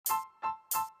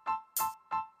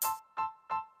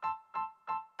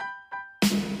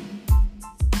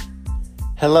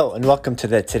Hello and welcome to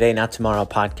the Today Not Tomorrow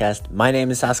podcast. My name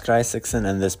is Oscar Isaacson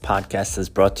and this podcast is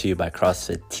brought to you by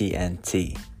CrossFit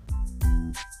TNT.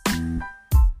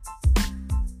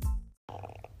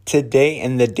 Today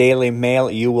in the Daily Mail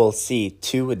you will see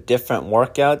two different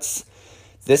workouts.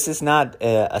 This is not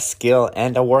a skill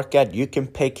and a workout. You can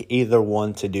pick either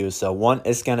one to do. So one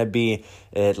is going to be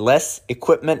less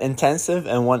equipment intensive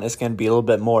and one is going to be a little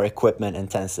bit more equipment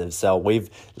intensive. So we've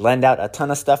lent out a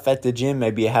ton of stuff at the gym.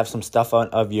 Maybe you have some stuff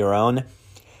of your own.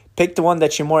 Pick the one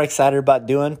that you're more excited about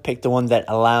doing. Pick the one that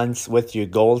aligns with your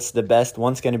goals the best.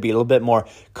 One's going to be a little bit more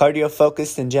cardio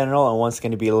focused in general and one's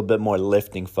going to be a little bit more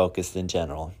lifting focused in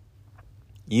general.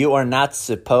 You are not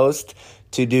supposed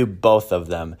to do both of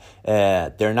them.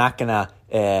 They're not going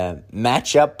to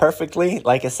match up perfectly.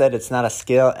 Like I said, it's not a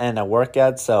skill and a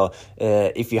workout. So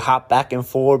if you hop back and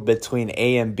forth between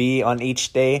A and B on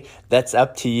each day, that's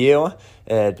up to you.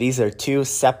 These are two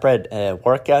separate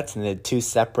workouts and they're two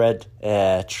separate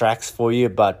tracks for you.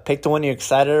 But pick the one you're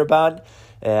excited about.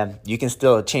 You can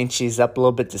still change these up a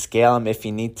little bit to scale them if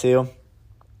you need to.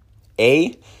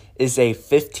 A is a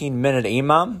 15-minute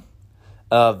EMOM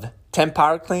of 10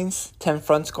 power cleans, 10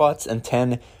 front squats, and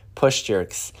 10 push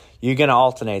jerks. You're going to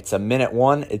alternate. So minute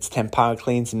 1, it's 10 power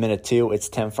cleans. Minute 2, it's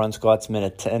 10 front squats.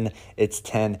 Minute 10, it's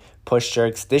 10 push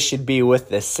jerks. This should be with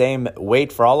the same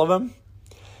weight for all of them.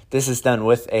 This is done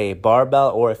with a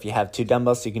barbell, or if you have 2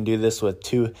 dumbbells, you can do this with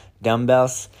 2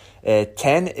 dumbbells.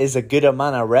 10 is a good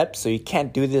amount of reps, so you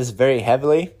can't do this very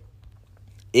heavily.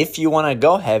 If you want to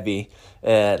go heavy,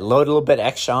 load a little bit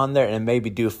extra on there and maybe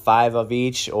do 5 of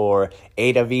each or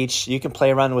 8 of each. You can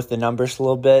play around with the numbers a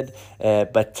little bit,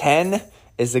 but 10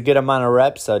 is a good amount of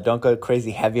reps, so don't go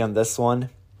crazy heavy on this one.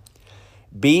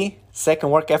 B, second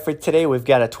work effort today, we've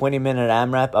got a 20-minute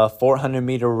AMRAP, a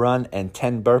 400-meter run, and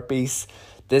 10 burpees.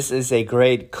 This is a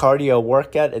great cardio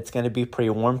workout. It's going to be pretty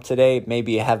warm today.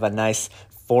 Maybe you have a nice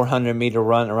 400-meter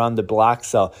run around the block.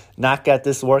 So knock out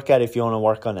this workout if you want to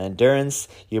work on endurance,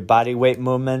 your body weight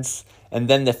movements, and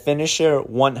then the finisher,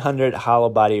 100 hollow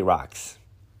body rocks.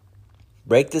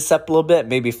 Break this up a little bit,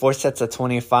 maybe 4 sets of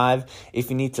 25. If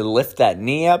you need to lift that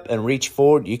knee up and reach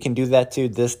forward, you can do that too.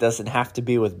 This doesn't have to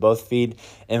be with both feet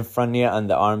in front of you and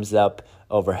the arms up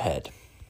overhead.